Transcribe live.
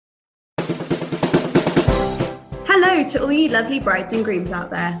Hello to all you lovely brides and grooms out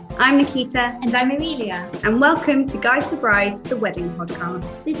there. I'm Nikita. And I'm Amelia. And welcome to Guides to Brides, the wedding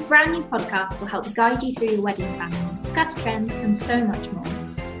podcast. This brand new podcast will help guide you through your wedding planning, discuss trends and so much more.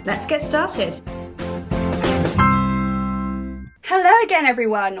 Let's get started. Hello again,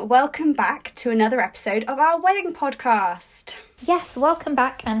 everyone. Welcome back to another episode of our wedding podcast. Yes, welcome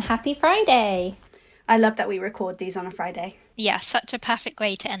back and happy Friday. I love that we record these on a Friday. Yeah, such a perfect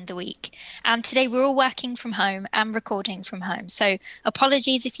way to end the week. And today we're all working from home and recording from home. So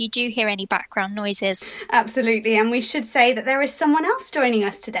apologies if you do hear any background noises. Absolutely. And we should say that there is someone else joining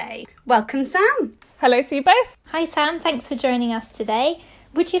us today. Welcome, Sam. Hello to you both. Hi, Sam. Thanks for joining us today.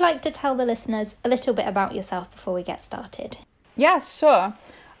 Would you like to tell the listeners a little bit about yourself before we get started? Yeah, sure.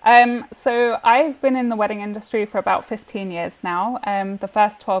 So I've been in the wedding industry for about 15 years now. The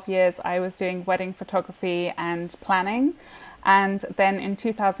first 12 years I was doing wedding photography and planning. And then in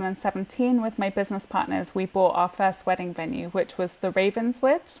 2017 with my business partners, we bought our first wedding venue, which was the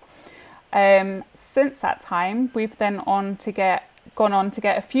Ravenswood. Since that time, we've then gone on to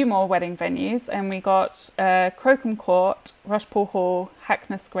get a few more wedding venues, and we got Crocombe Court, Rushpool Hall,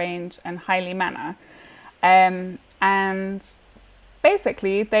 Hackness Grange and Highley Manor. And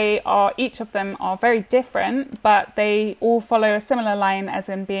basically, each of them are very different, but they all follow a similar line, as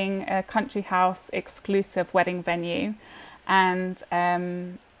in being a country house exclusive wedding venue. And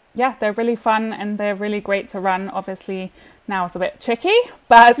they're really fun and they're really great to run. Obviously, now it's a bit tricky,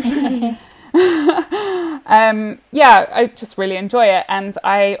 but I just really enjoy it. And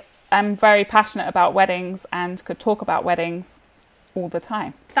I am very passionate about weddings and could talk about weddings all the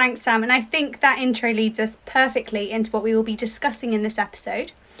time. Thanks, Sam. And I think that intro leads us perfectly into what we will be discussing in this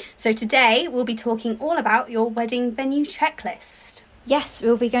episode. So today we'll be talking all about your wedding venue checklist. Yes,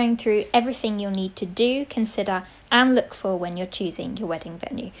 we'll be going through everything you'll need to do, consider and look for when you're choosing your wedding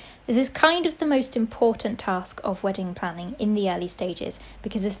venue. This is kind of the most important task of wedding planning in the early stages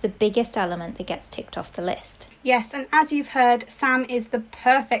because it's the biggest element that gets ticked off the list. Yes, and as you've heard, Sam is the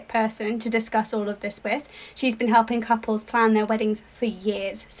perfect person to discuss all of this with. She's been helping couples plan their weddings for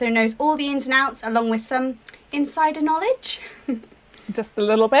years, so knows all the ins and outs along with some insider knowledge. Just a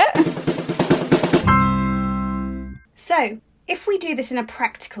little bit. So, if we do this in a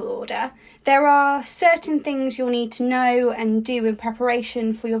practical order, there are certain things you'll need to know and do in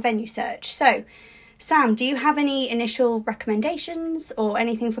preparation for your venue search. So, Sam, do you have any initial recommendations or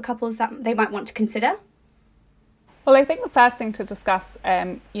anything for couples that they might want to consider? Well, I think the first thing to discuss,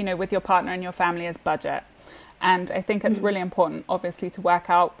 with your partner and your family is budget. And I think it's really important, obviously, to work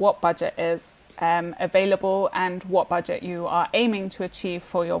out what budget is available and what budget you are aiming to achieve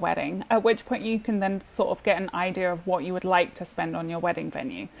for your wedding, at which point you can then sort of get an idea of what you would like to spend on your wedding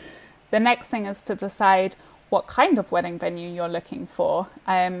venue. The next thing is to decide what kind of wedding venue you're looking for.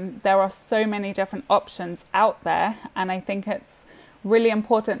 There are so many different options out there, and I think it's really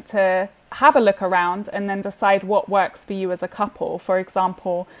important to have a look around and then decide what works for you as a couple. For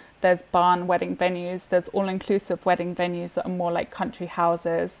example, there's barn wedding venues, there's all-inclusive wedding venues that are more like country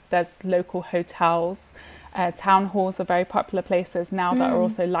houses, there's local hotels, town halls are very popular places now that are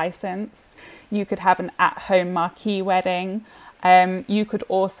also licensed. You could have an at-home marquee wedding. You could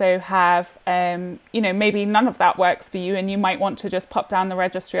also have, maybe none of that works for you and you might want to just pop down the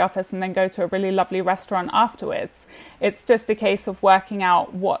registry office and then go to a really lovely restaurant afterwards. It's just a case of working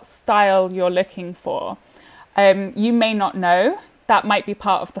out what style you're looking for. You may not know. That might be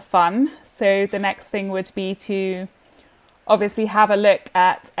part of the fun. So the next thing would be to obviously have a look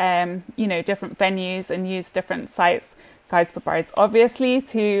at, different venues and use different sites, Guides for Brides, obviously,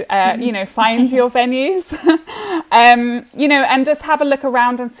 to, find your venues, and just have a look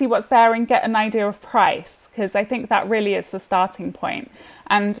around and see what's there and get an idea of price, because I think that really is the starting point.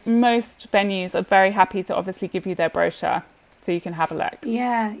 And most venues are very happy to obviously give you their brochure, so you can have a look.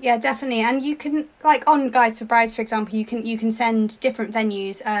 Yeah, definitely. And you can, like on Guides for Brides, for example, you can send different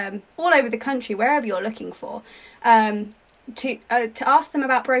venues all over the country, wherever you're looking for, to ask them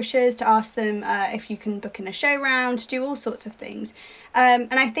about brochures, to ask them if you can book in a show round, to do all sorts of things.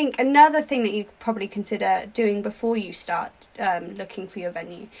 And I think another thing that you could probably consider doing before you start looking for your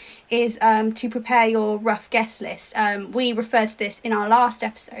venue is to prepare your rough guest list. We referred to this in our last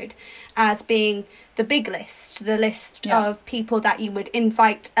episode as being the big list, the list of people that you would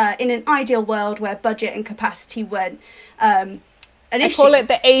invite in an ideal world where budget and capacity weren't an issue. I call it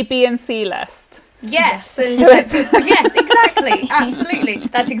the A, B and C list. Yes, yes, exactly, absolutely.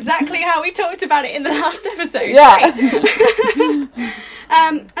 That's exactly how we talked about it in the last episode. Yeah.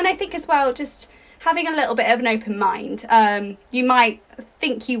 And I think as well, just having a little bit of an open mind. You might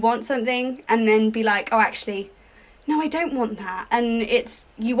think you want something and then be like, oh, actually, no, I don't want that. And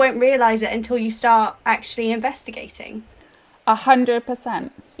you won't realise it until you start actually investigating.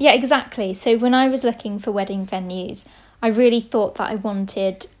 100%. Yeah, exactly. So when I was looking for wedding venues, I really thought that I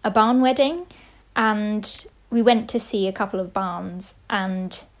wanted a barn wedding, and we went to see a couple of barns,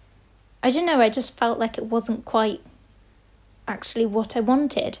 and I don't know, I just felt like it wasn't quite actually what I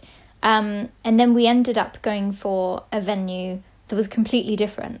wanted. And then we ended up going for a venue that was completely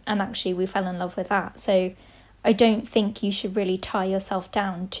different, and actually we fell in love with that. So I don't think you should really tie yourself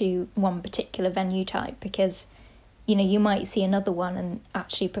down to one particular venue type, because, you know, you might see another one and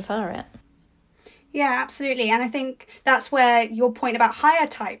actually prefer it. Yeah, absolutely. And I think that's where your point about hire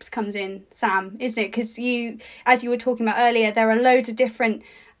types comes in, Sam, isn't it? Because as you were talking about earlier, there are loads of different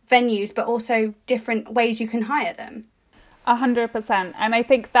venues, but also different ways you can hire them. 100%. And I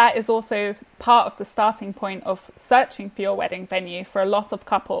think that is also part of the starting point of searching for your wedding venue for a lot of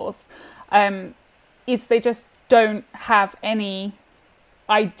couples, is they just don't have any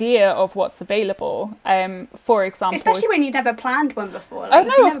idea of what's available. For example, especially when you've never planned one before. Like, oh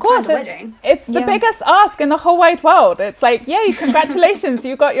no, of course, it's the biggest ask in the whole wide world. It's like, yay, congratulations,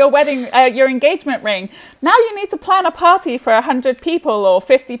 you got your wedding, your engagement ring. Now you need to plan a party for 100 people or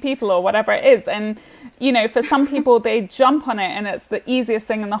 50 people or whatever it is. And you know, for some people, they jump on it and it's the easiest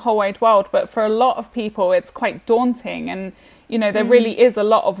thing in the whole wide world. But for a lot of people, it's quite daunting. And, you know, there really is a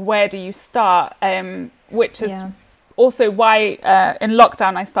lot of where do you start, which is also why in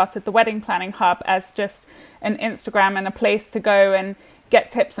lockdown I started the Wedding Planning Hub as just an Instagram and a place to go and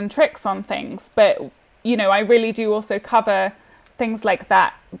get tips and tricks on things. But, you know, I really do also cover things like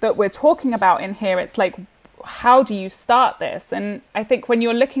that we're talking about in here. It's like, how do you start this? And I think when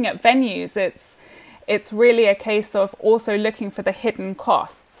you're looking at venues, it's really a case of also looking for the hidden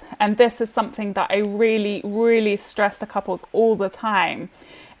costs. And this is something that I really, really stress to couples all the time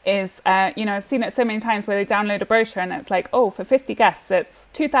is, you know, I've seen it so many times where they download a brochure and it's like, oh, for 50 guests, it's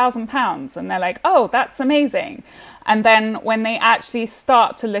 £2,000. And they're like, oh, that's amazing. And then when they actually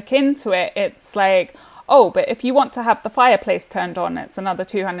start to look into it, it's like, oh, but if you want to have the fireplace turned on, it's another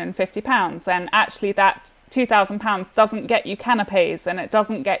 £250. And actually that £2,000 doesn't get you canapes, and it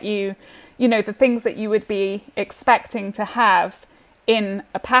doesn't get you, you know, the things that you would be expecting to have in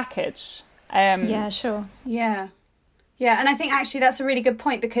a package. Yeah, sure. Yeah. Yeah, and I think actually that's a really good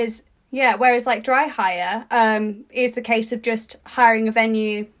point because, yeah, whereas like dry hire is the case of just hiring a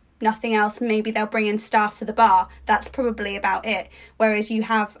venue, nothing else, maybe they'll bring in staff for the bar. That's probably about it. Whereas you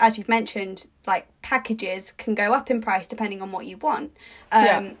have, as you've mentioned, like packages can go up in price depending on what you want.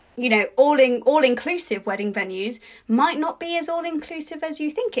 You know, all-inclusive wedding venues might not be as all-inclusive as you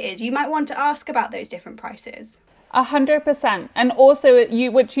think it is. You might want to ask about those different prices. 100%. And also,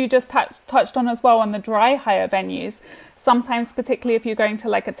 which you just touched on as well on the dry hire venues, sometimes, particularly if you're going to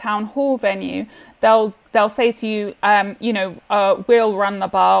like a town hall venue, they'll say to you, you know, we'll run the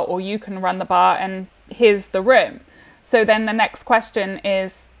bar or you can run the bar and here's the room. So then the next question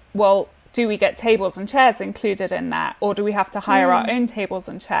is, well, do we get tables and chairs included in that? Or do we have to hire our own tables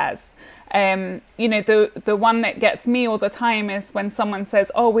and chairs? You know, the one that gets me all the time is when someone says,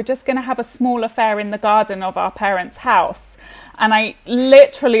 oh, we're just going to have a small affair in the garden of our parents' house. And I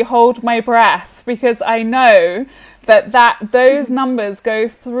literally hold my breath because I know that those numbers go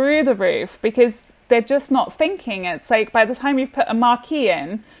through the roof because they're just not thinking. It's like by the time you've put a marquee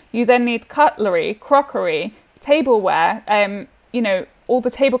in, you then need cutlery, crockery, tableware, you know, all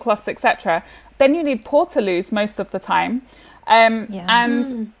the tablecloths, etc. Then you need portaloos most of the time.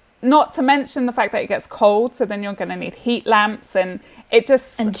 And not to mention the fact that it gets cold, so then you're going to need heat lamps and it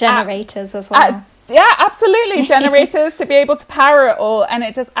just... And generators as well. Yeah, absolutely. Generators to be able to power it all, and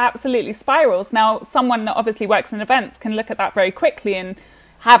it just absolutely spirals. Now, someone that obviously works in events can look at that very quickly and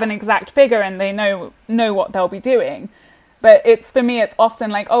have an exact figure and they know what they'll be doing. But for me, it's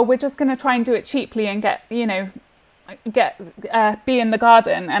often like, oh, we're just going to try and do it cheaply and get, you know, be in the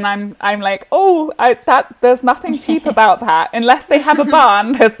garden, and I'm like, oh, there's nothing cheap about that. Unless they have a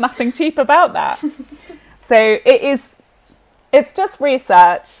barn, there's nothing cheap about that. So it's just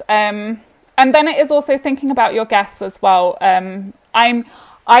research, and then it is also thinking about your guests as well. I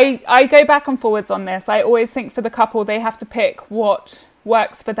go back and forwards on this. I always think for the couple they have to pick what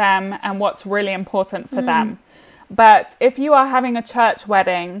works for them and what's really important for them. But if you are having a church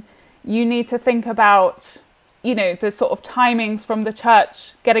wedding, you need to think about, you know, the sort of timings from the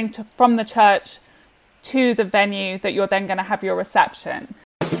church, from the church to the venue that you're then going to have your reception.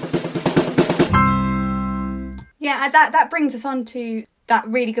 Yeah, that brings us on to that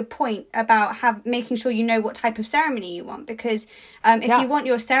really good point about making sure you know what type of ceremony you want, because if you want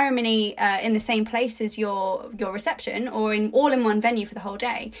your ceremony in the same place as your reception, or all in one venue for the whole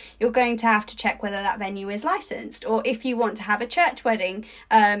day, you're going to have to check whether that venue is licensed. Or if you want to have a church wedding,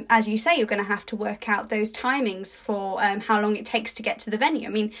 as you say, you're going to have to work out those timings for how long it takes to get to the venue.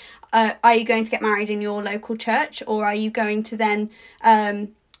 I mean, are you going to get married in your local church, or are you going to then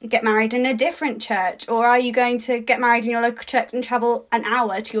get married in a different church, or are you going to get married in your local church and travel an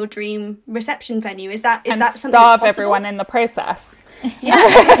hour to your dream reception venue? Is that something that's starve everyone in the process?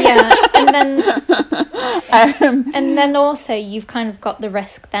 Yeah. And then also you've kind of got the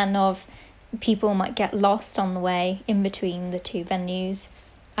risk then of people might get lost on the way in between the two venues,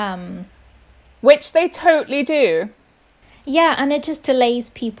 which they totally do. Yeah, and it just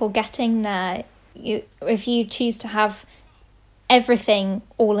delays people getting there. If you choose to have everything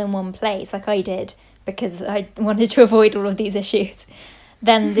all in one place, like I did, because I wanted to avoid all of these issues,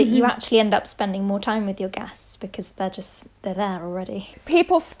 then you actually end up spending more time with your guests because they're there already.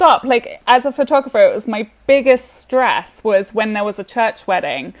 People stop. Like, as a photographer, it was my biggest stress was when there was a church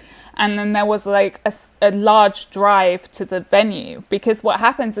wedding and then there was like a large drive to the venue, because what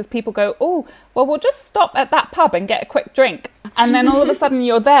happens is people go, oh, well, we'll just stop at that pub and get a quick drink. And then all of a sudden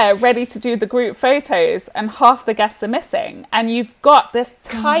you're there ready to do the group photos and half the guests are missing. And you've got this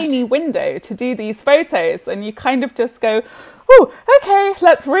tiny window to do these photos and you kind of just go, oh, okay,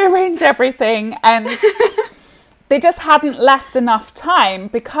 let's rearrange everything. And they just hadn't left enough time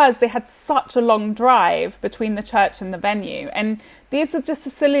because they had such a long drive between the church and the venue. And these are just the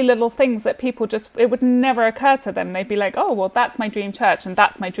silly little things that people it would never occur to them. They'd be like, oh, well, that's my dream church and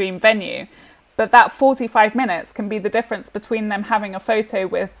that's my dream venue. But that 45 minutes can be the difference between them having a photo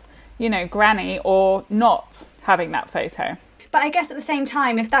with, Granny, or not having that photo. But I guess at the same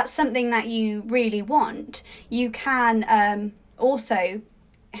time, if that's something that you really want, you can also,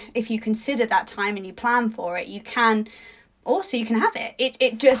 if you consider that time and you plan for it, you can have it.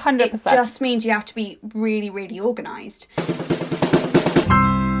 It just means you have to be really, really organised.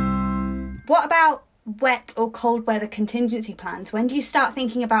 What about wet or cold weather contingency plans? When do you start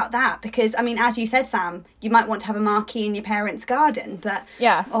thinking about that? Because, I mean, as you said, Sam, you might want to have a marquee in your parents' garden, but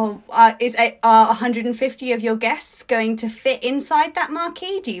yes. Are 150 of your guests going to fit inside that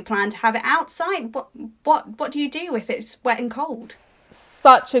marquee? Do you plan to have it outside? What do you do if it's wet and cold?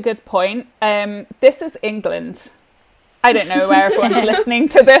 Such a good point. This is England. I don't know where everyone's listening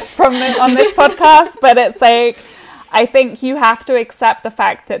to this from on this podcast, but it's like, I think you have to accept the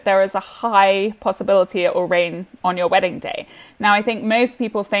fact that there is a high possibility it will rain on your wedding day. Now, I think most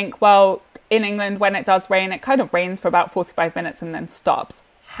people think, well, in England, when it does rain, it kind of rains for about 45 minutes and then stops.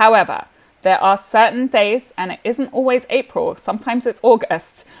 However, there are certain days, and it isn't always April, sometimes it's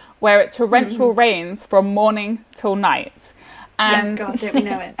August, where it torrential rains from morning till night. And God, don't we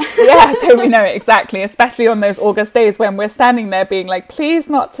know it? Yeah, don't we know it, exactly, especially on those August days when we're standing there being like, please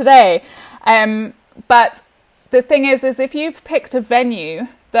not today. But the thing is if you've picked a venue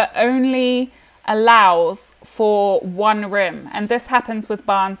that only allows for one room, and this happens with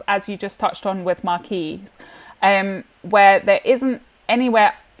barns, as you just touched on with marquees, where there isn't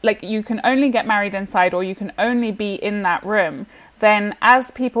anywhere, like you can only get married inside or you can only be in that room, then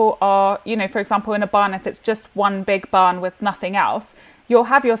as people are, for example, in a barn, if it's just one big barn with nothing else, you'll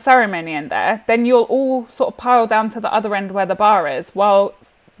have your ceremony in there, then you'll all sort of pile down to the other end where the bar is, while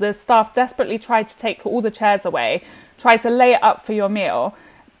the staff desperately try to take all the chairs away, try to lay it up for your meal.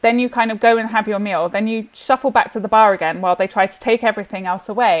 Then you kind of go and have your meal. Then you shuffle back to the bar again while they try to take everything else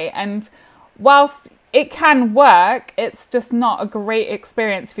away. And whilst it can work, it's just not a great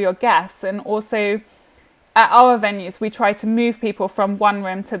experience for your guests. And also at our venues, we try to move people from one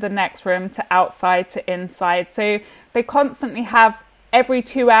room to the next room, to outside, to inside. So they constantly have, every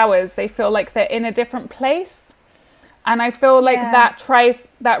 2 hours, they feel like they're in a different place. And I feel like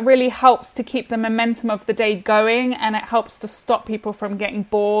that really helps to keep the momentum of the day going, and it helps to stop people from getting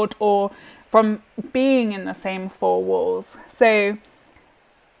bored or from being in the same four walls. So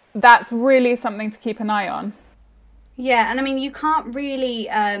that's really something to keep an eye on. Yeah, and I mean, you can't really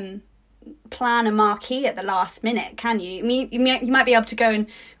plan a marquee at the last minute, can you? I mean, you might be able to go and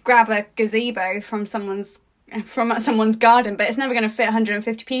grab a gazebo from someone's garden, but it's never going to fit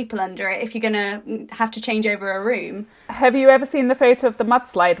 150 people under it if you're going to have to change over a room. Have you ever seen the photo of the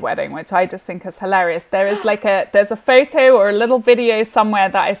mudslide wedding, which I just think is hilarious? There's a photo or a little video somewhere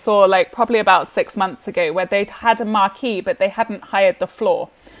that I saw like probably about 6 months ago where they'd had a marquee, but they hadn't hired the floor.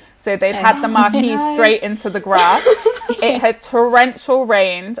 So they'd had the marquee straight into the grass. It had torrential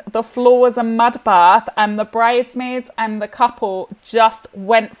rained. The floor was a mud bath, and the bridesmaids and the couple just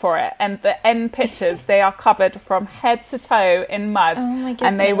went for it. And the end pictures, they are covered from head to toe in mud. Oh my goodness.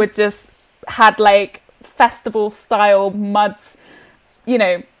 And they would just had like festival style mud, you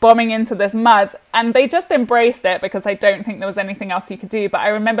know, bombing into this mud, and they just embraced it because I don't think there was anything else you could do. But I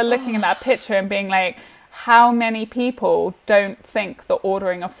remember looking at that picture and being like, how many people don't think that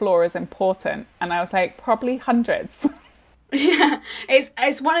ordering a floor is important? And I was like, probably hundreds. Yeah,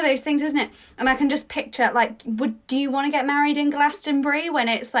 it's one of those things, isn't it? And I can just picture, like, do you want to get married in Glastonbury when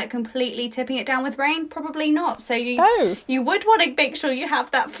it's like completely tipping it down with rain? Probably not. So you would want to make sure you have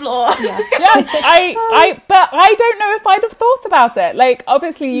that floor. Yeah. Yes, but I don't know if I'd have thought about it. Like,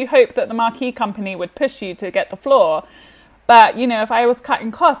 obviously you hope that the marquee company would push you to get the floor. But, you know, if I was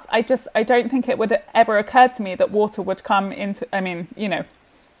cutting costs, I don't think it would ever occur to me that water would come into, I mean, you know,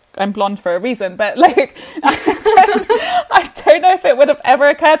 I'm blonde for a reason, but like, I don't know if it would have ever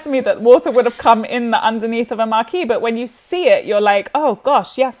occurred to me that water would have come in the underneath of a marquee. But when you see it, you're like, oh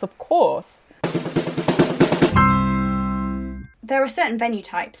gosh, yes, of course. There are certain venue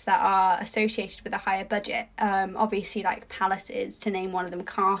types that are associated with a higher budget. Obviously, like palaces, to name one of them,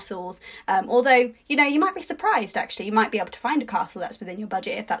 castles. Although, you know, you might be surprised, actually. You might be able to find a castle that's within your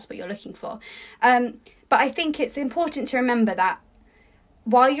budget if that's what you're looking for. But I think it's important to remember that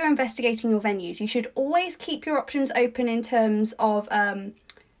while you're investigating your venues, you should always keep your options open in terms of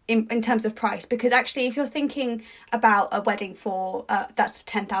in terms of price, because actually if you're thinking about a wedding for that's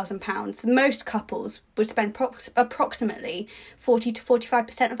 £10,000, most couples would spend approximately 40 to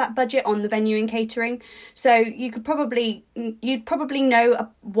 45% of that budget on the venue and catering. So you'd probably know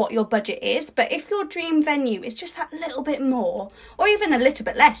what your budget is, but if your dream venue is just that little bit more or even a little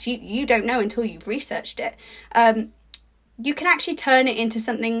bit less, you don't know until you've researched it. You can actually turn it into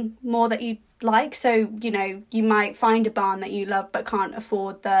something more that you like. So, you know, you might find a barn that you love but can't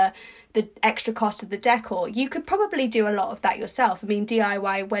afford the extra cost of the decor. You could probably do a lot of that yourself. I mean,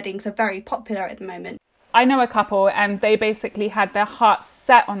 DIY weddings are very popular at the moment. I know a couple and they basically had their hearts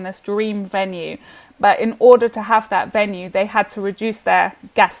set on this dream venue. But in order to have that venue, they had to reduce their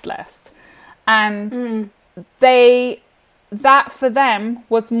guest list. And that for them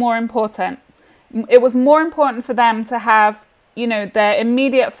was more important. It was more important for them to have, you know, their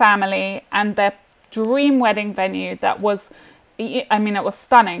immediate family and their dream wedding venue that was, I mean, it was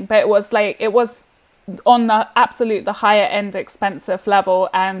stunning, but it was on the higher end expensive level,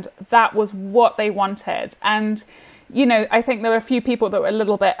 and that was what they wanted. And, you know, I think there were a few people that were a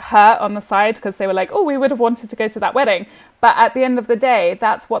little bit hurt on the side because they were like, oh, we would have wanted to go to that wedding. But at the end of the day,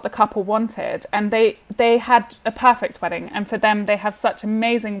 that's what the couple wanted. And they had a perfect wedding. And for them, they have such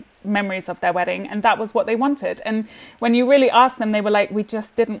amazing memories of their wedding. And that was what they wanted. And when you really asked them, they were like, we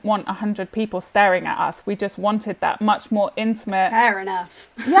just didn't want 100 people staring at us. We just wanted that much more intimate. Fair enough.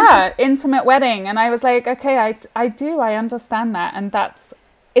 Yeah, intimate wedding. And I was like, okay, I understand that. And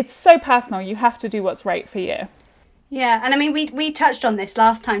it's so personal. You have to do what's right for you. Yeah, and I mean, we touched on this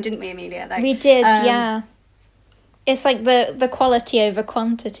last time, didn't we, Amelia? Like, we did, yeah. It's like the quality over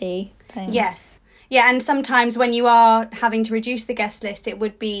quantity thing. Yes. Yeah, and sometimes when you are having to reduce the guest list, it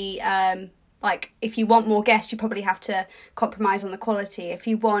would be, like, if you want more guests, you probably have to compromise on the quality. If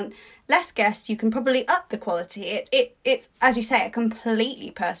you want less guests, you can probably up the quality. It's, as you say, a completely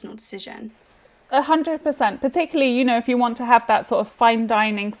personal decision. 100%. Particularly, you know, if you want to have that sort of fine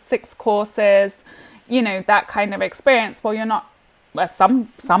dining, 6 courses, you know, that kind of experience. Well, you're not, well, some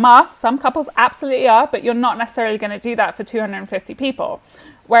couples absolutely are, but you're not necessarily going to do that for 250 people.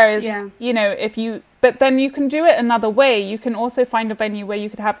 Whereas, you know, but then you can do it another way. You can also find a venue where you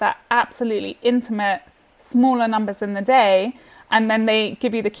could have that absolutely intimate, smaller numbers in the day, and then they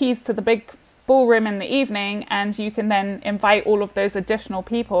give you the keys to the big ballroom in the evening, and you can then invite all of those additional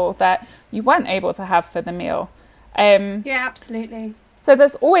people that you weren't able to have for the meal. Yeah, absolutely. So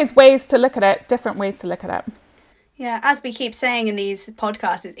there's always ways to look at it, different ways to look at it. Yeah, as we keep saying in these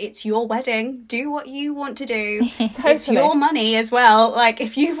podcasts, it's your wedding. Do what you want to do. Totally. It's your money as well. Like,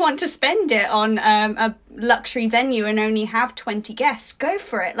 if you want to spend it on a luxury venue and only have 20 guests, go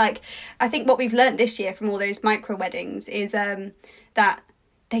for it. Like, I think what we've learnt this year from all those micro weddings is that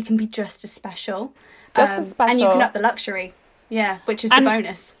they can be just as special. And you can up the luxury. Yeah, which is the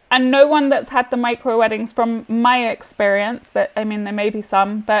bonus. And no one that's had the micro weddings, from my experience, that, I mean, there may be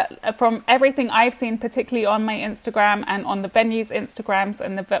some, but from everything I've seen, particularly on my Instagram and on the venues' Instagrams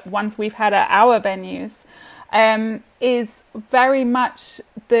and the ones we've had at our venues, is very much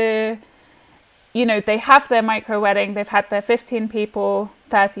you know, they have their micro wedding, they've had their 15 people,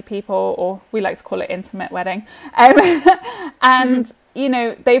 30 people, or we like to call it intimate wedding. And, you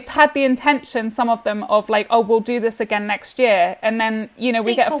know, they've had the intention, some of them, of like, oh, we'll do this again next year. And then, you know,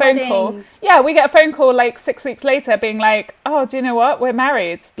 we get a phone call. Yeah, we get a phone call like 6 weeks later being like, oh, do you know what? We're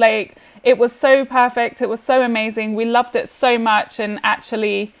married. Like, it was so perfect. It was so amazing. We loved it so much. And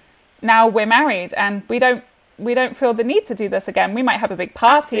actually now we're married and we don't feel the need to do this again. We might have a big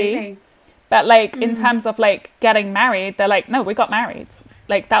party. Absolutely. But like in terms of like getting married, they're like, no, we got married.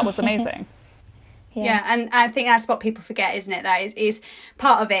 Like that was amazing. Yeah, and I think that's what people forget, isn't it? That is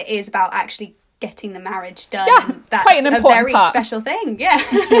part of it is about actually getting the marriage done. Yeah, and that's quite an important a very part. special thing. Yeah.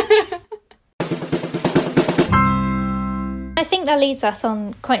 I think that leads us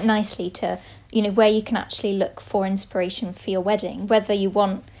on quite nicely to, you know, where you can actually look for inspiration for your wedding, whether you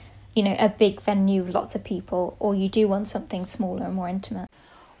want, you know, a big venue, lots of people, or you do want something smaller and more intimate.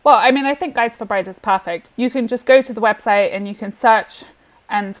 Well, I mean, I think Guides for Brides is perfect. You can just go to the website and you can search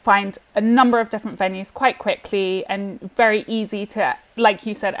and find a number of different venues quite quickly, and very easy to, like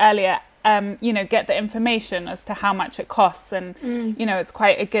you said earlier, you know, get the information as to how much it costs. And, you know, it's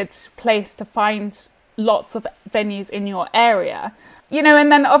quite a good place to find lots of venues in your area. You know,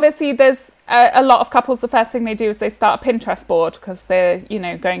 and then obviously there's a lot of couples, the first thing they do is they start a Pinterest board because they're, you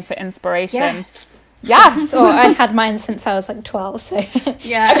know, going for inspiration. Yes. Or I had mine since I was like 12, so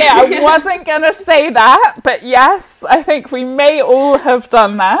Yeah. Okay, I wasn't gonna say that, but yes, I think we may all have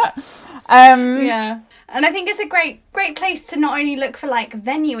done that. Yeah, and I think it's a great place to not only look for like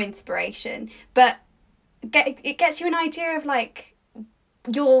venue inspiration, but it gets you an idea of like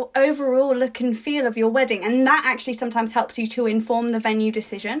your overall look and feel of your wedding, and that actually sometimes helps you to inform the venue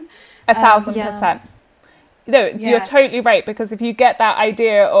decision. 1,000%. No, you're totally right, because if you get that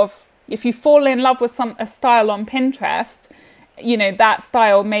idea of, if you fall in love with a style on Pinterest, you know, that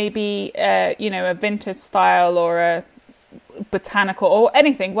style may be, you know, a vintage style or a botanical or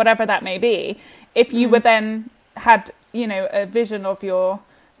anything, whatever that may be. If you were then had, you know, a vision of your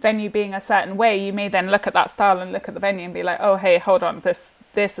venue being a certain way, you may then look at that style and look at the venue and be like, oh, hey, hold on, this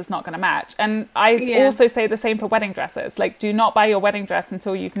is not going to match. And I also say the same for wedding dresses. Like, do not buy your wedding dress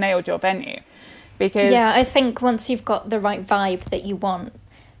until you've nailed your venue. Because I think once you've got the right vibe that you want,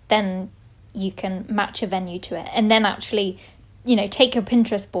 then you can match a venue to it, and then actually, you know, take your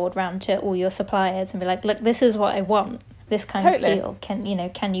Pinterest board round to all your suppliers and be like, look, this is what I want, this kind of feel.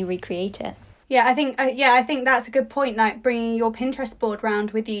 Can you recreate it? Yeah, I think that's a good point. Like bringing your Pinterest board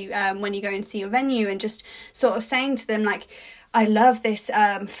round with you when you go and see your venue, and just sort of saying to them like, I love this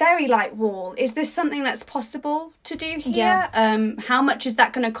fairy light wall. Is this something that's possible to do here? Yeah. How much is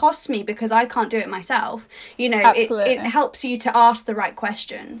that going to cost me? Because I can't do it myself. You know, it helps you to ask the right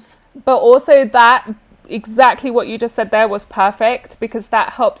questions. But also that, exactly what you just said there was perfect, because that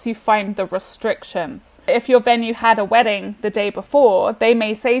helps you find the restrictions. If your venue had a wedding the day before, they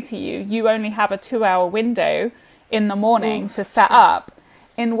may say to you, you only have a 2-hour window in the morning to set up,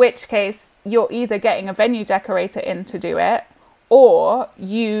 in which case you're either getting a venue decorator in to do it, or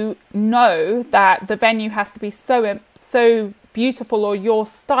you know that the venue has to be so beautiful or your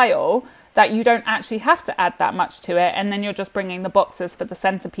style that you don't actually have to add that much to it, and then you're just bringing the boxes for the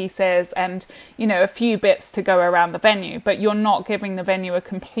centerpieces and, you know, a few bits to go around the venue, but you're not giving the venue a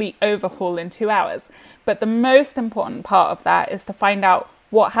complete overhaul in 2 hours. But the most important part of that is to find out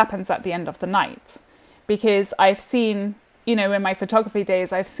what happens at the end of the night, because I've seen, you know, in my photography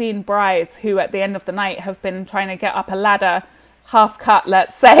days, I've seen brides who at the end of the night have been trying to get up a ladder, half cut,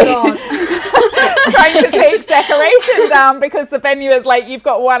 let's say, trying to take decoration down, because the venue is like, you've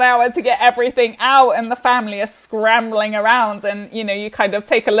got 1 hour to get everything out, and the family are scrambling around, and, you know, you kind of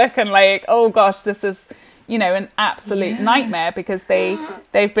take a look and like, oh gosh, this is, you know, an absolute nightmare, because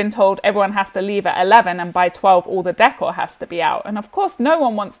they've been told everyone has to leave at 11 and by 12 all the decor has to be out. And of course no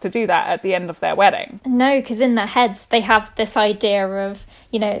one wants to do that at the end of their wedding. No, because in their heads they have this idea of,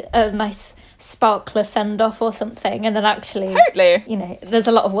 you know, a nice sparkler send-off or something, and then actually, you know, there's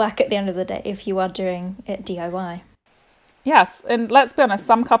a lot of work at the end of the day if you are doing it DIY. Yes, and let's be honest,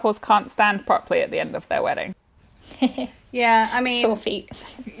 some couples can't stand properly at the end of their wedding. Yeah, I mean, sore feet.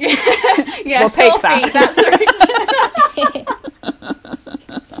 Yeah, we'll sore take that. feet. That's the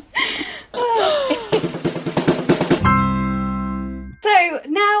So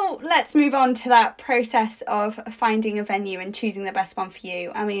now let's move on to that process of finding a venue and choosing the best one for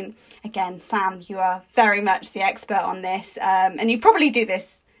you. I mean, again, Sam, you are very much the expert on this, and you probably do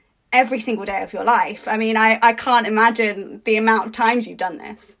this every single day of your life. I mean, I can't imagine the amount of times you've done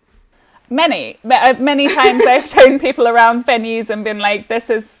this. Many times I've shown people around venues and been like, this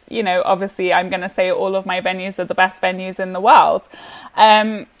is, you know, obviously I'm going to say all of my venues are the best venues in the world.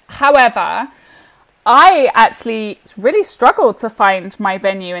 However, I actually really struggled to find my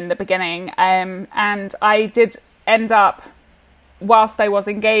venue in the beginning, and I did end up, whilst I was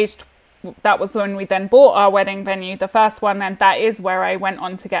engaged, that was when we then bought our wedding venue, the first one, and that is where I went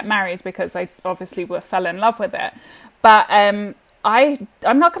on to get married, because I obviously fell in love with it. But I'm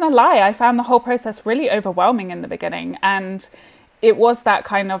not going to lie, I found the whole process really overwhelming in the beginning, and it was that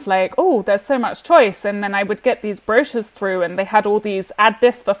kind of like, oh, there's so much choice. And then I would get these brochures through and they had all these, add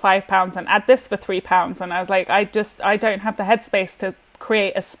this for £5 and add this for £3. And I was like, I don't have the headspace to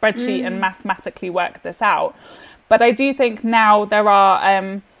create a spreadsheet and mathematically work this out. But I do think now there are,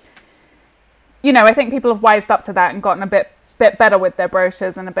 I think people have wised up to that and gotten a bit better with their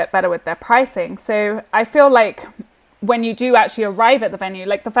brochures and a bit better with their pricing. So I feel like when you do actually arrive at the venue,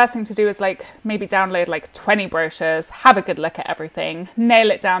 like the first thing to do is like maybe download like 20 brochures, have a good look at everything,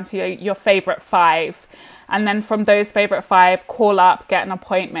 nail it down to your favorite 5. And then from those favorite 5, call up, get an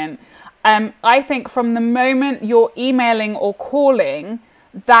appointment. I think from the moment you're emailing or calling,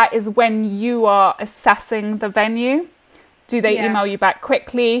 that is when you are assessing the venue. Do they email you back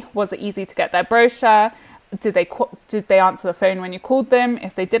quickly? Was it easy to get their brochure? Did they answer the phone when you called them?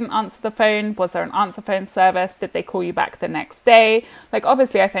 If they didn't answer the phone, was there an answer phone service? Did they call you back the next day? Like,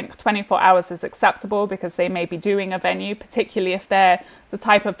 obviously, I think 24 hours is acceptable because they may be doing a venue, particularly if they're the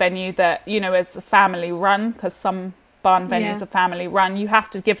type of venue that, is family run, because some barn venues are family run. You have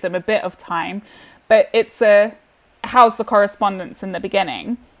to give them a bit of time. But it's how's the correspondence in the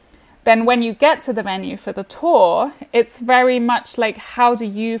beginning? Then when you get to the venue for the tour, it's very much like, how do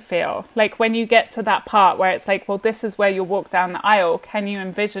you feel? Like when you get to that part where it's like, well, this is where you'll walk down the aisle. Can you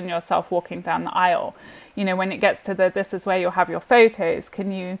envision yourself walking down the aisle? When it gets to this is where you'll have your photos.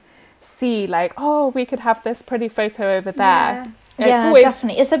 Can you see like, oh, we could have this pretty photo over there? Yeah,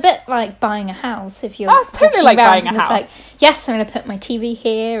 definitely. It's a bit like buying a house. If you're it's totally like buying a house. Like, yes, I'm going to put my TV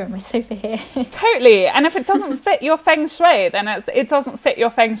here and my sofa here. Totally. And if it doesn't fit your feng shui, then it doesn't fit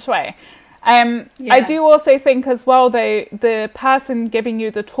your feng shui. I do also think as well, though, the person giving you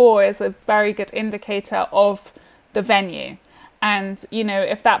the tour is a very good indicator of the venue. And,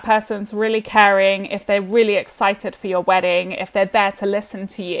 if that person's really caring, if they're really excited for your wedding, if they're there to listen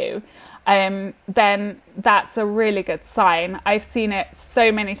to you, then that's a really good sign. I've seen it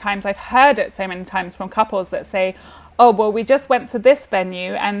so many times. I've heard it so many times from couples that say, oh, well, we just went to this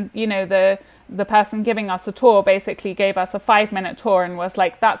venue and, the person giving us a tour basically gave us a 5-minute tour and was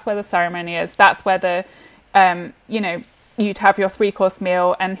like, that's where the ceremony is. That's where the, you'd have your 3-course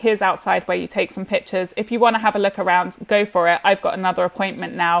meal and here's outside where you take some pictures. If you want to have a look around, go for it. I've got another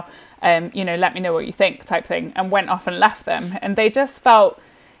appointment now. Let me know what you think type thing, and went off and left them. And they just felt,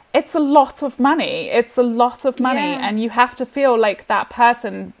 it's a lot of money. It's a lot of money. Yeah. And you have to feel like that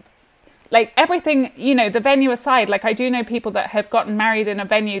person, like everything, the venue aside, like I do know people that have gotten married in a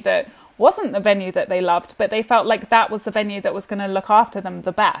venue that wasn't the venue that they loved, but they felt like that was the venue that was going to look after them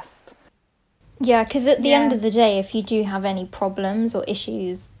the best. Yeah, because at the end of the day, if you do have any problems or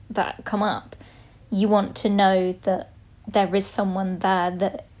issues that come up, you want to know that there is someone there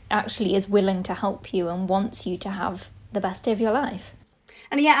that actually is willing to help you and wants you to have the best day of your life.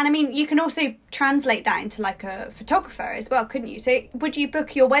 And I mean, you can also translate that into like a photographer as well, couldn't you? So would you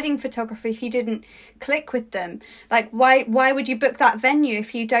book your wedding photographer if you didn't click with them? Like, why would you book that venue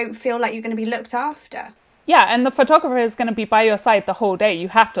if you don't feel like you're going to be looked after? Yeah, and the photographer is going to be by your side the whole day. You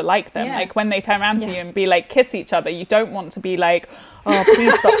have to like them. Yeah. Like when they turn around to you and be like, kiss each other, you don't want to be like, oh,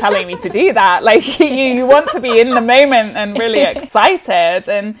 please stop telling me to do that. Like you want to be in the moment and really excited.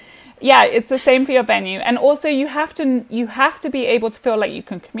 And yeah, it's the same for your venue. And also you have to be able to feel like you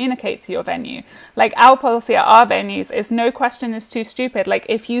can communicate to your venue. Like our policy at our venues is no question is too stupid. Like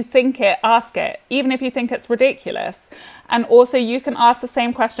if you think it, ask it, even if you think it's ridiculous. And also you can ask the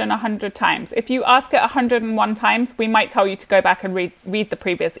same question 100 times. If you ask it 101 times, we might tell you to go back and read the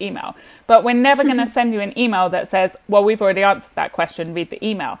previous email. But we're never going to send you an email that says, well, we've already answered that question, read the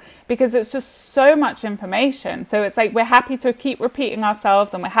email. Because it's just so much information. So it's like we're happy to keep repeating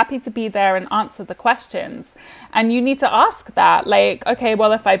ourselves and we're happy to be there and answer the questions. And you need to ask that. Like, okay,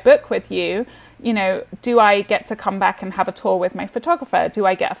 well, if I book with you, do I get to come back and have a tour with my photographer? Do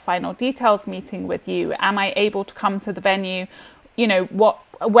I get a final details meeting with you? Am I able to come to the venue?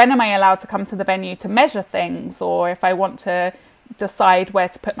 When am I allowed to come to the venue to measure things? Or if I want to decide where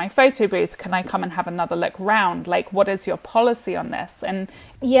to put my photo booth, can I come and have another look round? Like, what is your policy on this? And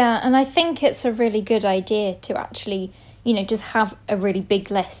I think it's a really good idea to actually, just have a really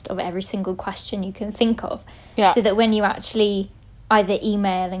big list of every single question you can think of. Yeah. So that when you actually either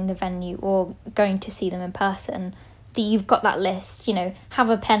emailing the venue or going to see them in person, that you've got that list, have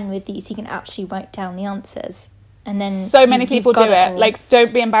a pen with you so you can actually write down the answers. And then so many people do it. all. Like,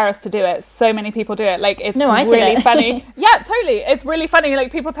 don't be embarrassed to do it. So many people do it. Like, it's I did really it. funny. Yeah, totally. It's really funny.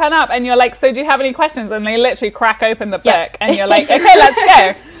 Like, people turn up and you're like, so do you have any questions? And they literally crack open the book and you're like, okay, let's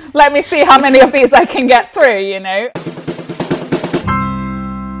go. Let me see how many of these I can get through, you know?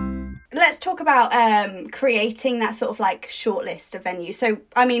 Let's talk about creating that sort of like short list of venues. So,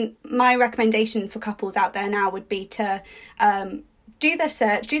 I mean, my recommendation for couples out there now would be to do the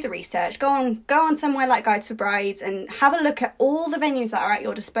search, do the research, go on somewhere like Guides for Brides and have a look at all the venues that are at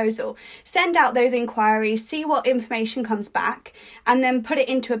your disposal. Send out those inquiries, see what information comes back, and then put it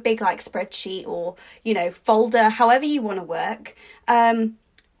into a big like spreadsheet or, you know, folder, however you want to work. And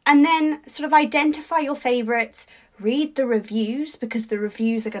then sort of identify your favourites, read the reviews, because the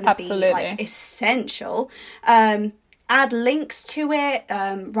reviews are going to be like essential. Add links to it,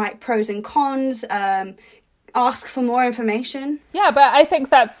 write pros and cons, ask for more information. Yeah, but I think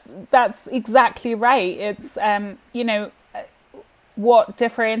that's exactly right. It's you know, what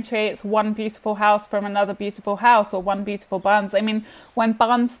differentiates one beautiful house from another beautiful house or one beautiful Barns. I mean, when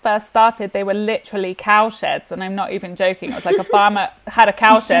Barns first started, they were literally cow sheds, and I'm not even joking. It was like a farmer had a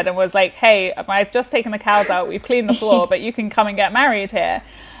cow shed and was like, hey, I've just taken the cows out, we've cleaned the floor, but you can come and get married here.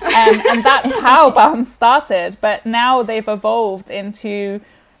 And that's how Barns started. But now they've evolved into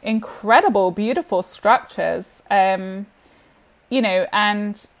incredible, beautiful structures, you know,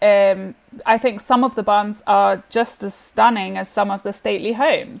 and I think some of the barns are just as stunning as some of the stately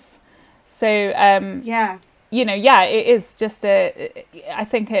homes. So, you know, it is just I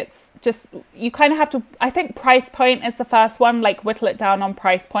think it's just, you kind of have to, I think price point is the first one, like whittle it down on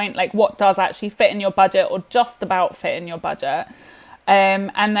price point, like what does actually fit in your budget or just about fit in your budget.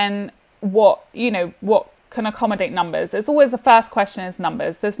 And then what can accommodate numbers. It's always the first question is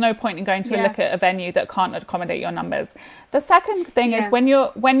numbers. There's no point in going to look at a venue that can't accommodate your numbers. The second thing is when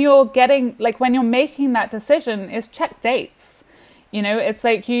you're getting, like when you're making that decision, is check dates. You know, it's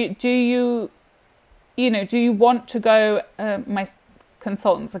like do you want to go, my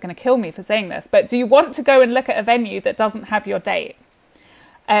consultants are going to kill me for saying this, but do you want to go and look at a venue that doesn't have your date?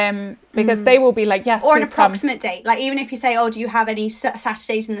 Because they will be like, yes, or an approximate date. Like, even if you say, oh, do you have any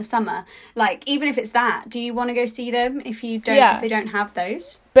Saturdays in the summer? Like, even if it's that, do you want to go see them if you don't? If they don't have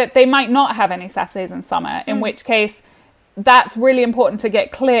those? But they might not have any Saturdays in summer, in which case that's really important to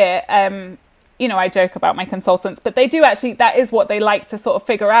get clear. You know, I joke about my consultants, but they do actually, that is what they like to sort of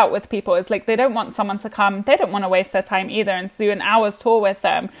figure out with people, is like, they don't want someone to come, they don't want to waste their time either and do an hour's tour with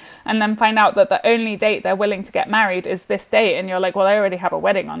them and then find out that the only date they're willing to get married is this date. And you're like, well, I already have a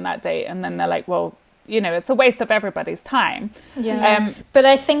wedding on that date. And then they're like, well, you know, it's a waste of everybody's time. Yeah. But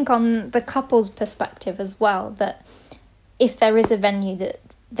I think on the couple's perspective as well, that if there is a venue that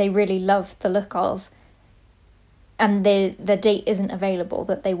they really love the look of and the date isn't available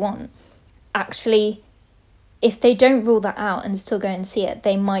that they want, actually, if they don't rule that out and still go and see it,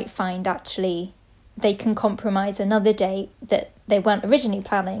 they might find actually they can compromise another date that they weren't originally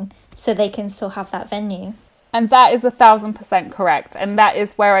planning, so they can still have that venue. And that is 1,000% correct. And that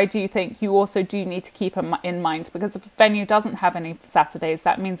is where I do think you also do need to keep in mind, because if a venue doesn't have any Saturdays,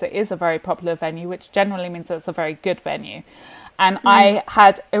 that means it is a very popular venue, which generally means it's a very good venue. And I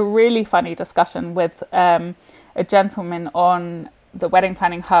had a really funny discussion with a gentleman on the Wedding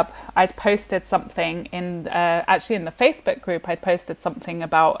Planning Hub. I'd posted something in actually in the Facebook group. I'd posted something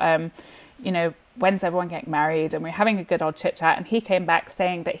about you know, when's everyone getting married, and we're having a good old chit chat. And he came back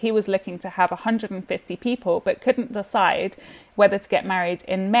saying that he was looking to have 150 people, but couldn't decide whether to get married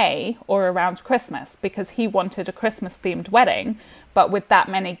in May or around Christmas, because he wanted a Christmas themed wedding, but with that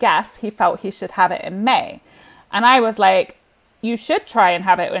many guests, he felt he should have it in May. And I was like, you should try and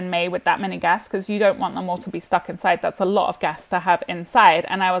have it in May with that many guests, because you don't want them all to be stuck inside. That's a lot of guests to have inside.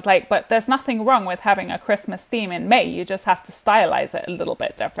 And I was like, but there's nothing wrong with having a Christmas theme in May. You just have to stylize it a little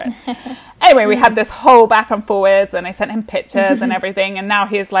bit different. Anyway, we had this whole back and forwards, and I sent him pictures and everything. And now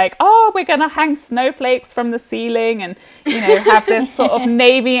he's like, oh, we're going to hang snowflakes from the ceiling and, you know, have this sort of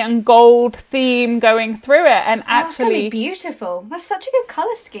navy and gold theme going through it. And actually, that's going to be beautiful. That's such a good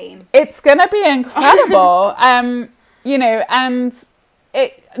colour scheme. It's going to be incredible. You know, and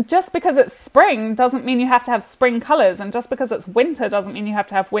it just because it's spring doesn't mean you have to have spring colours, and just because it's winter doesn't mean you have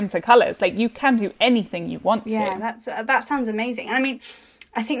to have winter colours. Like, you can do anything you want to. Yeah, that sounds amazing. And I mean,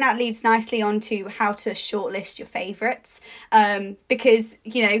 I think that leads nicely on to how to shortlist your favourites, because,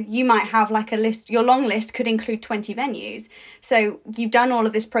 you know, you might have like a list, your long list could include 20 venues. So you've done all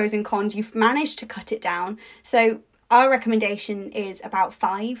of this pros and cons, you've managed to cut it down. So our recommendation is about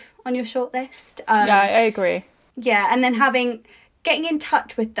 5 on your shortlist. Yeah, I agree. Yeah, and then having getting in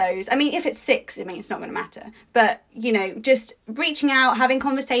touch with those. I mean, if it's 6, I mean, it's not going to matter. But, you know, just reaching out, having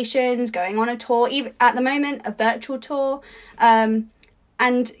conversations, going on a tour, even at the moment, a virtual tour.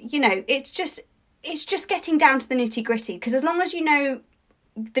 And, you know, it's just getting down to the nitty gritty. Because as long as you know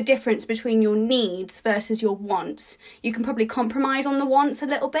the difference between your needs versus your wants, you can probably compromise on the wants a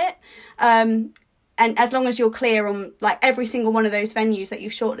little bit. And as long as you're clear on, like, every single one of those venues that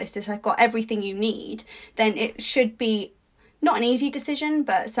you've shortlisted have got everything you need, then it should be not an easy decision,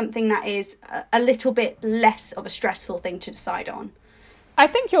 but something that is a little bit less of a stressful thing to decide on. I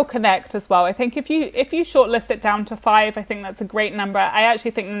think you'll connect as well. I think if you shortlist it down to 5, I think that's a great number. I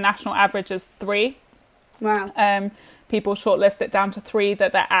actually think the national average is 3. Wow. People shortlist it down to 3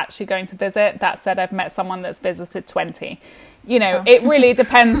 that they're actually going to visit. That said, I've met someone that's visited 20. You know, It really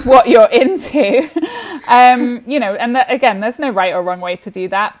depends what you're into. You know, and again, there's no right or wrong way to do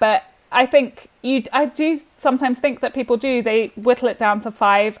that. But I think I do sometimes think that people they whittle it down to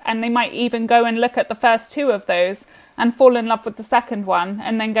 5, and they might even go and look at the first 2 of those and fall in love with the second one,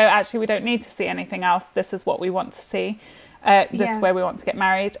 and then go, actually, we don't need to see anything else. This is what we want to see. This is where we want to get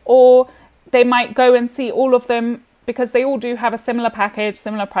married. Or they might go and see all of them because they all do have a similar package,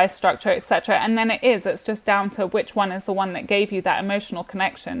 similar price structure, etc. And then it's just down to which one is the one that gave you that emotional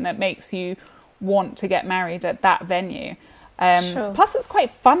connection that makes you want to get married at that venue. Sure. Plus, it's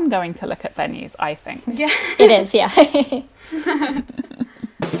quite fun going to look at venues, I think. Yeah, It is, yeah.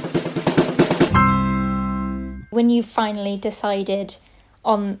 When you finally decided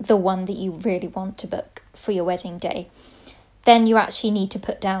on the one that you really want to book for your wedding day, then you actually need to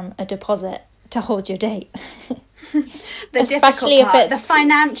put down a deposit to hold your date. Especially if it's the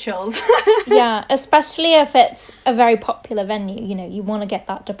financials. Yeah, especially if it's a very popular venue. You know, you want to get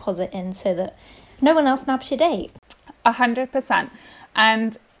that deposit in so that no one else nabs your date. 100%.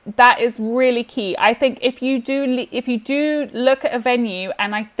 And that is really key. I think if you do look at a venue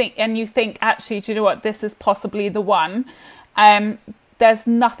and you think, actually, do you know what, this is possibly the one, there's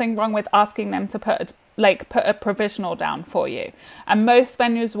nothing wrong with asking them to put a provisional down for you. And most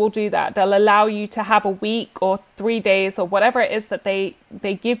venues will do that. They'll allow you to have a week or 3 days or whatever it is that they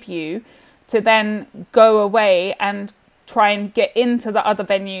give you to then go away and try and get into the other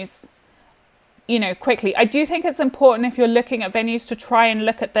venues, you know, quickly. I do think it's important, if you're looking at venues, to try and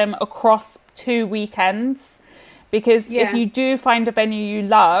look at them across 2 weekends, because if you do find a venue you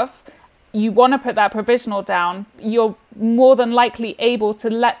love, you want to put that provisional down, you're more than likely able to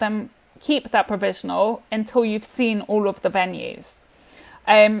let them keep that provisional until you've seen all of the venues.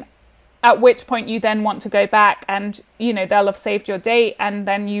 At which point you then want to go back and, you know, they'll have saved your date and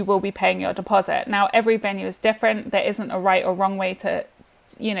then you will be paying your deposit. Now, every venue is different. There isn't a right or wrong way to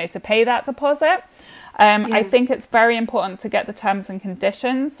pay that deposit. I think it's very important to get the terms and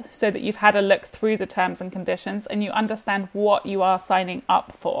conditions so that you've had a look through the terms and conditions and you understand what you are signing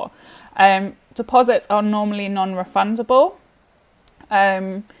up for. Deposits are normally non-refundable.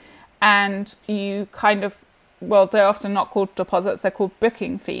 And you they're often not called deposits, they're called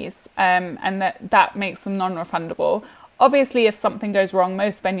booking fees, and that makes them non-refundable. Obviously, if something goes wrong,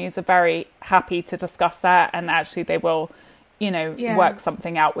 most venues are very happy to discuss that, and actually they will, work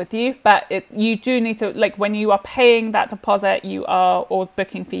something out with you. But you do need to, when you are paying that deposit, or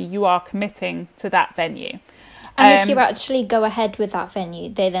booking fee, you are committing to that venue. And if you actually go ahead with that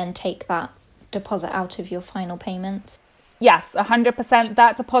venue, they then take that deposit out of your final payments? Yes, 100%.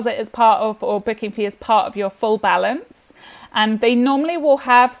 That deposit is or booking fee is part of your full balance. And they normally will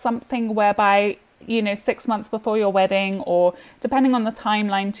have something whereby, 6 months before your wedding, or depending on the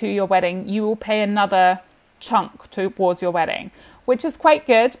timeline to your wedding, you will pay another chunk towards your wedding, which is quite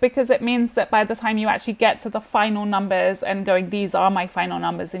good because it means that by the time you actually get to the final numbers and going, these are my final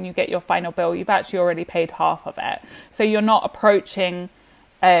numbers, and you get your final bill, you've actually already paid half of it. So you're not approaching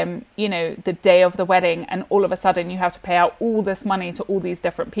the day of the wedding and all of a sudden you have to pay out all this money to all these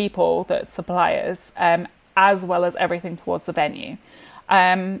different people, the suppliers, as well as everything towards the venue.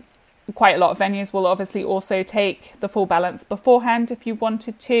 Quite a lot of venues will obviously also take the full balance beforehand if you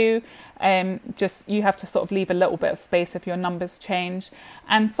wanted to. Just you have to sort of leave a little bit of space if your numbers change.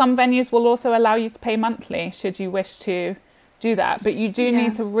 And some venues will also allow you to pay monthly should you wish to do that, but you do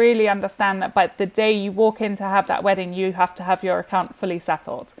need to really understand that by the day you walk in to have that wedding, you have to have your account fully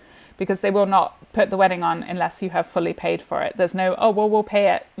settled, because they will not put the wedding on unless you have fully paid for it. There's no, we'll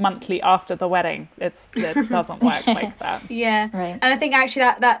pay it monthly after the wedding. It doesn't work like that. Yeah, right. And I think actually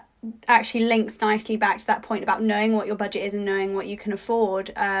that actually links nicely back to that point about knowing what your budget is and knowing what you can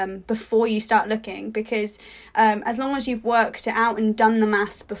afford before you start looking, because as long as you've worked it out and done the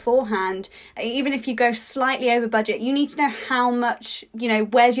maths beforehand, even if you go slightly over budget, you need to know how much, you know,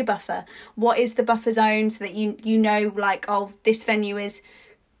 where's your buffer, what is the buffer zone, so that you know, like, oh, this venue is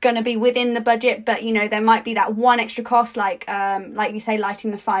going to be within the budget, but you know there might be that one extra cost, like you say, lighting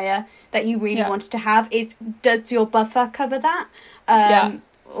the fire that you really wanted to have. Does your buffer cover that?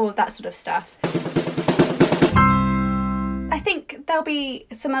 All that sort of stuff. I think there'll be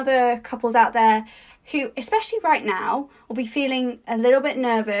some other couples out there who, especially right now, will be feeling a little bit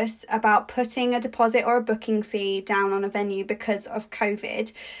nervous about putting a deposit or a booking fee down on a venue because of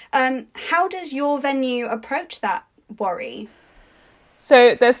COVID. How does your venue approach that worry?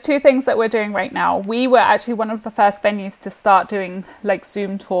 So there's two things that we're doing right now. We were actually one of the first venues to start doing like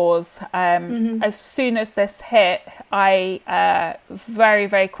Zoom tours. As soon as this hit, I very,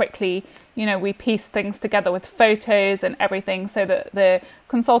 very quickly, you know, we pieced things together with photos and everything so that the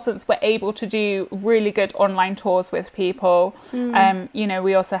consultants were able to do really good online tours with people. You know,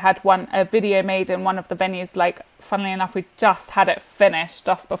 we also had a video made in one of the venues, like, funnily enough, we just had it finished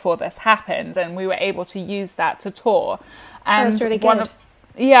just before this happened, and we were able to use that to tour. And that's really good.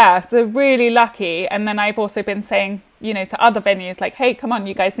 So really lucky. And then I've also been saying, you know, to other venues, like, hey, come on,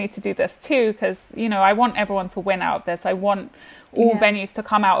 you guys need to do this too, because, you know, I want everyone to win out of this. I want all venues to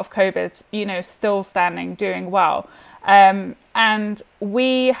come out of COVID, you know, still standing, doing well. And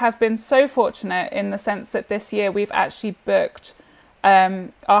we have been so fortunate in the sense that this year we've actually booked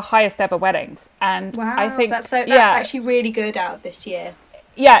our highest ever weddings. And wow, I think that's actually really good out of this year.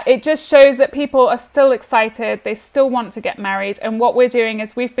 Yeah, it just shows that people are still excited. They still want to get married. And what we're doing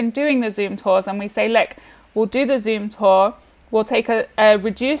is we've been doing the Zoom tours, and we say, look, we'll do the Zoom tour. We'll take a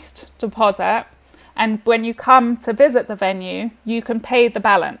reduced deposit. And when you come to visit the venue, you can pay the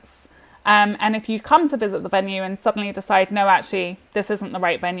balance. And if you come to visit the venue and suddenly decide, no, actually, this isn't the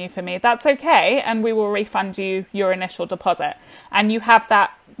right venue for me, that's okay. And we will refund you your initial deposit. And you have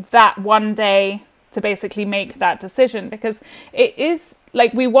that one day to basically make that decision, because it is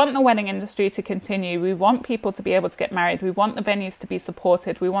like, we want the wedding industry to continue. We want people to be able to get married. We want the venues to be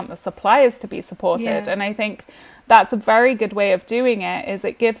supported. We want the suppliers to be supported. And I think that's a very good way of doing it, is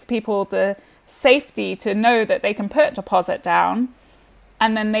it gives people the safety to know that they can put a deposit down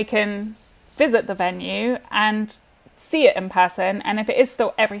and then they can visit the venue and see it in person. And if it is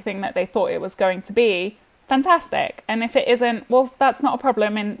still everything that they thought it was going to be, fantastic. And if it isn't, well, that's not a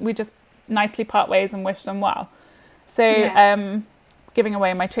problem, and we just nicely part ways and wish them well. So giving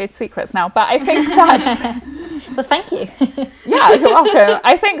away my trade secrets now, but I think that's well, thank you. Yeah, you're welcome.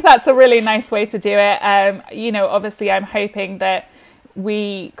 I think that's a really nice way to do it. You know, obviously I'm hoping that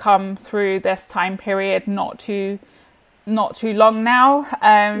we come through this time period not too long now.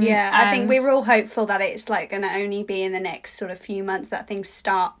 I think we were all hopeful that it's like going to only be in the next sort of few months that things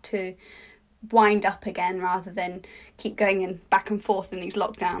start to wind up again, rather than keep going in back and forth in these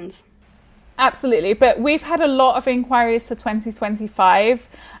lockdowns. Absolutely. But we've had a lot of inquiries for 2025,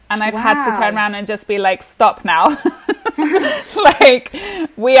 and I've had to turn around and just be like, stop now. Like,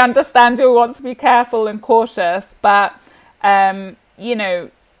 we understand you want to be careful and cautious, but, you know,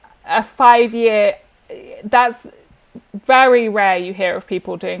 a 5-year, that's very rare you hear of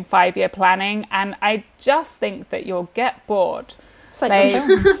people doing 5-year planning. And I just think that you'll get bored. It's like a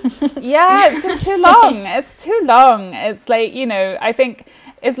film. Yeah, it's just too long. It's too long. It's like, you know, I think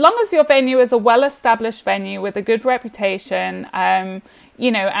as long as your venue is a well-established venue with a good reputation, you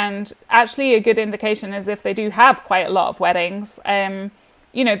know, and actually a good indication is if they do have quite a lot of weddings,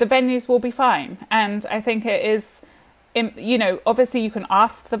 you know, the venues will be fine. And I think it is, you know, obviously you can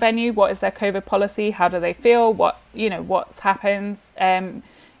ask the venue, what is their COVID policy? How do they feel? What's happens?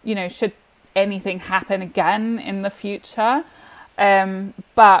 You know, should anything happen again in the future?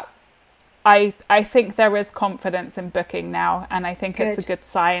 But I think there is confidence in booking now, and I think it's a good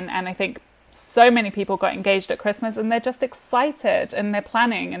sign. And I think so many people got engaged at Christmas, and they're just excited, and they're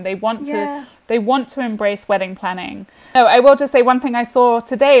planning, and they want to embrace wedding planning. No, I will just say one thing I saw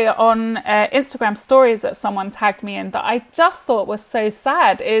today on Instagram stories that someone tagged me in that I just thought was so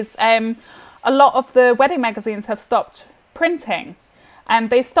sad is a lot of the wedding magazines have stopped printing. And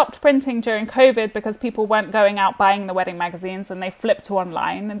they stopped printing during COVID because people weren't going out buying the wedding magazines, and they flipped to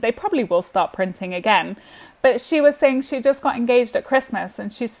online, and they probably will start printing again. But she was saying she just got engaged at Christmas,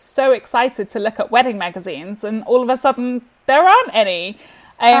 and she's so excited to look at wedding magazines, and all of a sudden there aren't any.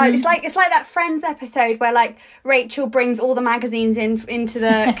 It's like that Friends episode where like Rachel brings all the magazines into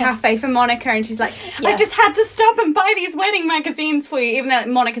the cafe for Monica, and she's like, I just had to stop and buy these wedding magazines for you, even though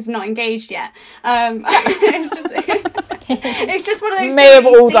Monica's not engaged yet. It's just It's just one of those. May have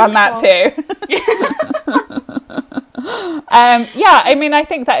all done that too. Yeah, I mean, I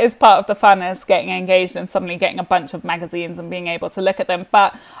think that is part of the fun, is getting engaged and suddenly getting a bunch of magazines and being able to look at them.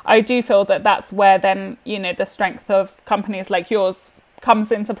 But I do feel that that's where then, you know, the strength of companies like yours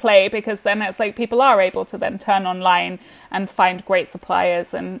comes into play, because then it's like people are able to then turn online and find great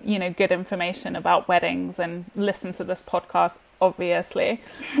suppliers and, you know, good information about weddings and listen to this podcast, obviously.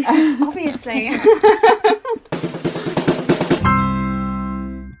 Obviously.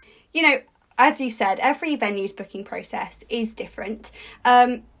 You know, as you said, every venue's booking process is different.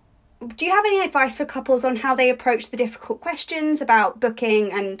 Do you have any advice for couples on how they approach the difficult questions about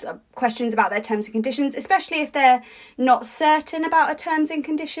booking and questions about their terms and conditions, especially if they're not certain about a terms and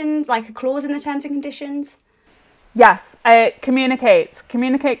condition, like a clause in the terms and conditions? Yes, communicate.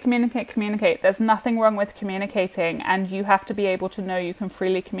 There's nothing wrong with communicating, and you have to be able to know you can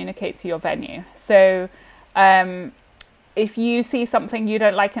freely communicate to your venue. So, if you see something you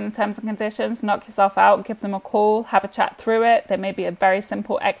don't like in the terms and conditions, knock yourself out, give them a call, have a chat through it. There may be a very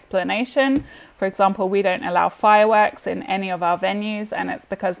simple explanation. For example, we don't allow fireworks in any of our venues, and it's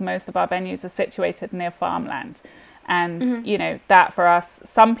because most of our venues are situated near farmland. And, you know, that for us,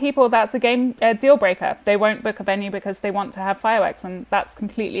 some people, that's a deal breaker. They won't book a venue because they want to have fireworks, and that's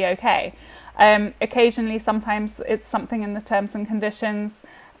completely okay. Occasionally, sometimes it's something in the terms and conditions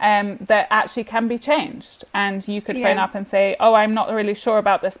that actually can be changed, and you could phone up and say, oh, I'm not really sure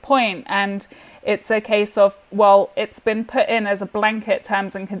about this point, and it's a case of, well, it's been put in as a blanket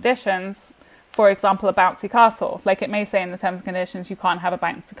terms and conditions. For example, a bouncy castle, like it may say in the terms and conditions you can't have a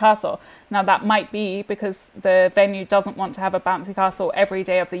bouncy castle. Now that might be because the venue doesn't want to have a bouncy castle every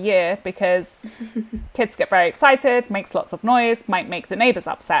day of the year, because kids get very excited, makes lots of noise, might make the neighbours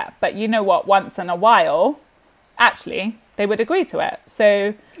upset. But you know what, once in a while, actually, they would agree to it.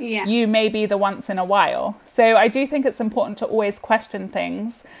 So you may be the once in a while. So I do think it's important to always question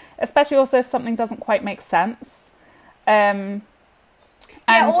things, especially also if something doesn't quite make sense. Or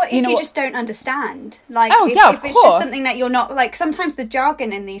if you just don't understand. Like, if it's just something that you're not, like, sometimes the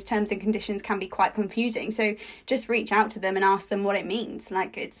jargon in these terms and conditions can be quite confusing. So just reach out to them and ask them what it means.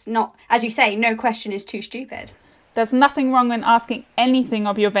 Like, it's not, as you say, no question is too stupid. There's nothing wrong in asking anything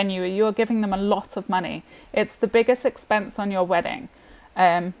of your venue. You're giving them a lot of money. It's the biggest expense on your wedding.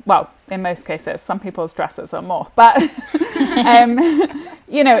 Well, in most cases, some people's dresses are more, but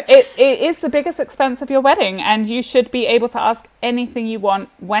you know, it is the biggest expense of your wedding, and you should be able to ask anything you want,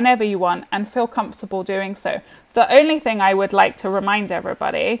 whenever you want, and feel comfortable doing so. The only thing I would like to remind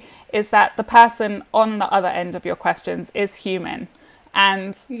everybody is that the person on the other end of your questions is human,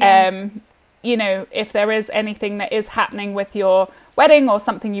 and you know, if there is anything that is happening with your wedding or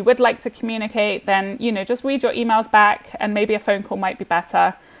something you would like to communicate, then, you know, just read your emails back, and maybe a phone call might be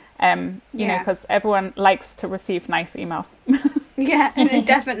better, you know, because everyone likes to receive nice emails. Yeah,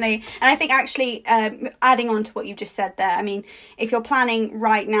 definitely. And I think actually adding on to what you just said there, I mean, if you're planning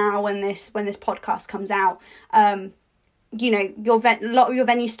right now when this podcast comes out, you know, a lot of your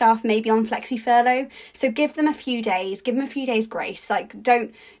venue staff may be on flexi furlough, so give them a few days grace. Like,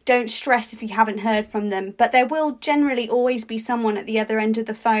 don't stress if you haven't heard from them, but there will generally always be someone at the other end of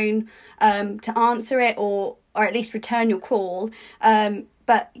the phone to answer it or at least return your call.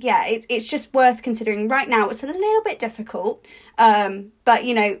 But yeah, it's just worth considering. Right now it's a little bit difficult, but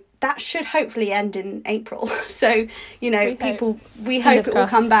you know, that should hopefully end in April. So, you know, we hope it will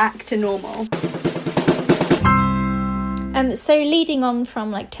come back to normal. So leading on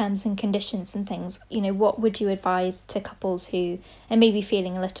from like terms and conditions and things, you know, what would you advise to couples who are maybe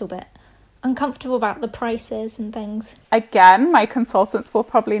feeling a little bit uncomfortable about the prices and things? Again, my consultants will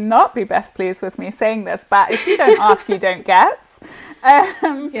probably not be best pleased with me saying this, but if you don't ask, you don't get.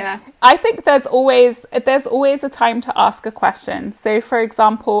 I think there's always a time to ask a question. So, for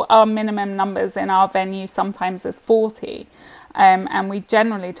example, our minimum numbers in our venue sometimes is 40, and we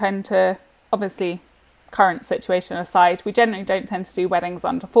generally tend to, obviously, current situation aside, we generally don't tend to do weddings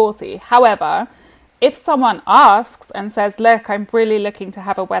under 40. However, if someone asks and says, look, I'm really looking to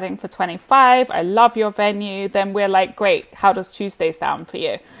have a wedding for 25, I love your venue, then we're like, great, how does Tuesday sound for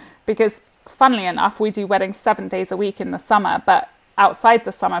you? Because funnily enough, we do weddings 7 days a week in the summer, but outside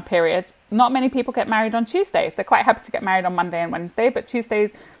the summer period, not many people get married on Tuesday. They're quite happy to get married on Monday and Wednesday, but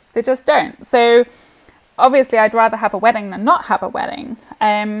Tuesdays, they just don't. So obviously, I'd rather have a wedding than not have a wedding.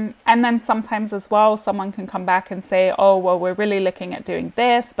 And then sometimes as well, someone can come back and say, oh, well, we're really looking at doing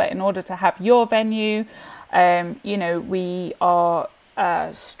this, but in order to have your venue, you know, we are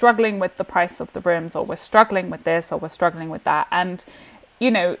struggling with the price of the rooms, or we're struggling with this, or we're struggling with that. And, you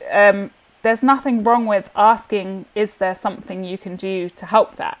know, there's nothing wrong with asking, is there something you can do to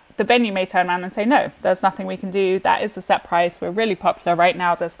help that? the venue may turn around and say, no, there's nothing we can do. That is the set price. We're really popular right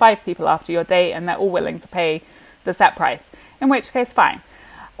now. There's 5 people after your date and they're all willing to pay the set price, in which case, fine.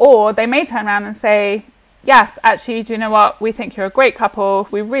 Or they may turn around and say, yes, actually, do you know what? We think you're a great couple.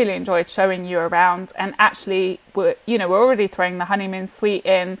 We really enjoyed showing you around. And actually, we're already throwing the honeymoon suite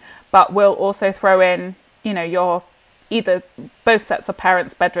in, but we'll also throw in, your either both sets of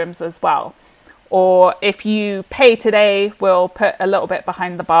parents' bedrooms as well. Or if you pay today, we'll put a little bit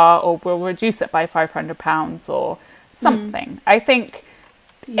behind the bar, or we'll reduce it by £500 or something. I think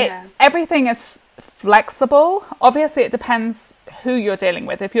everything is flexible. Obviously, it depends who you're dealing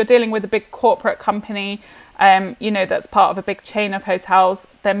with. If you're dealing with a big corporate company, that's part of a big chain of hotels,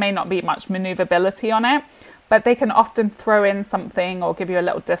 there may not be much maneuverability on it, but they can often throw in something or give you a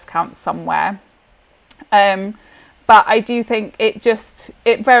little discount somewhere. But I do think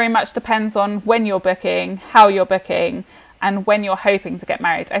it very much depends on when you're booking, how you're booking, and when you're hoping to get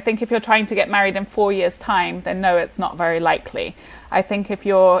married. I think if you're trying to get married in 4 years' time, then no, it's not very likely. I think if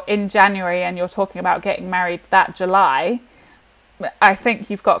you're in January and you're talking about getting married that July, I think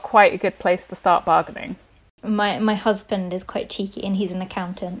you've got quite a good place to start bargaining. My husband is quite cheeky and he's an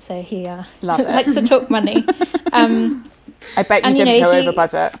accountant, so he likes to talk money. I bet you didn't go over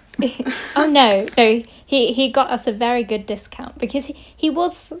budget. Oh no, he got us a very good discount because he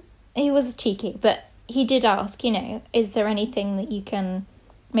was cheeky, but he did ask, is there anything that you can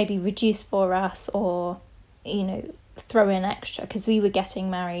maybe reduce for us or, throw in extra? Because we were getting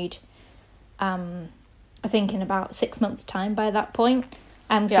married, I think in about 6 months' time by that point.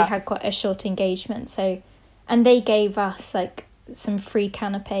 So we had quite a short engagement. So, and they gave us like some free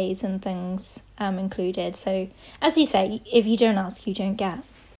canapes and things included. So, as you say, if you don't ask, you don't get.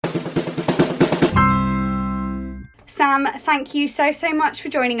 Sam, thank you so much for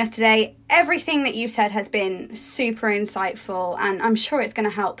joining us today. Everything that you've said has been super insightful, and I'm sure it's going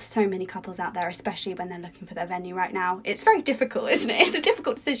to help so many couples out there, especially when they're looking for their venue right now. It's very difficult, isn't it? It's a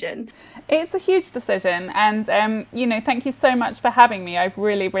difficult decision. It's a huge decision, and, thank you so much for having me. I've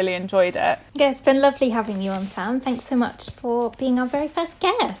really, really enjoyed it. Yeah, it's been lovely having you on, Sam. Thanks so much for being our very first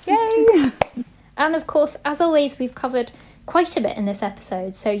guest. Yay! And of course, as always, we've covered quite a bit in this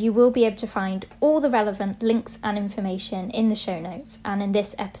episode, so you will be able to find all the relevant links and information in the show notes and in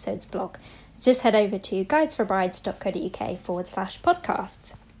this episode's blog. Just head over to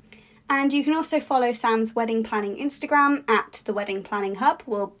guidesforbrides.co.uk/podcasts. And you can also follow Sam's wedding planning Instagram at The Wedding Planning Hub.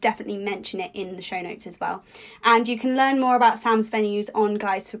 We'll definitely mention it in the show notes as well. And you can learn more about Sam's venues on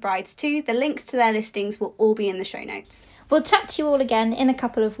Guides for Brides too. The links to their listings will all be in the show notes. We'll chat to you all again in a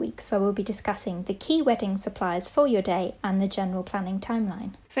couple of weeks where we'll be discussing the key wedding supplies for your day and the general planning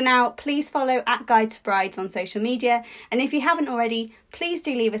timeline. For now, please follow at Guides for Brides on social media. And if you haven't already, please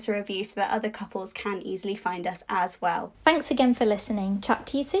do leave us a review so that other couples can easily find us as well. Thanks again for listening. Chat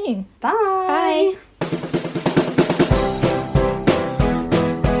to you soon. Bye. Bye.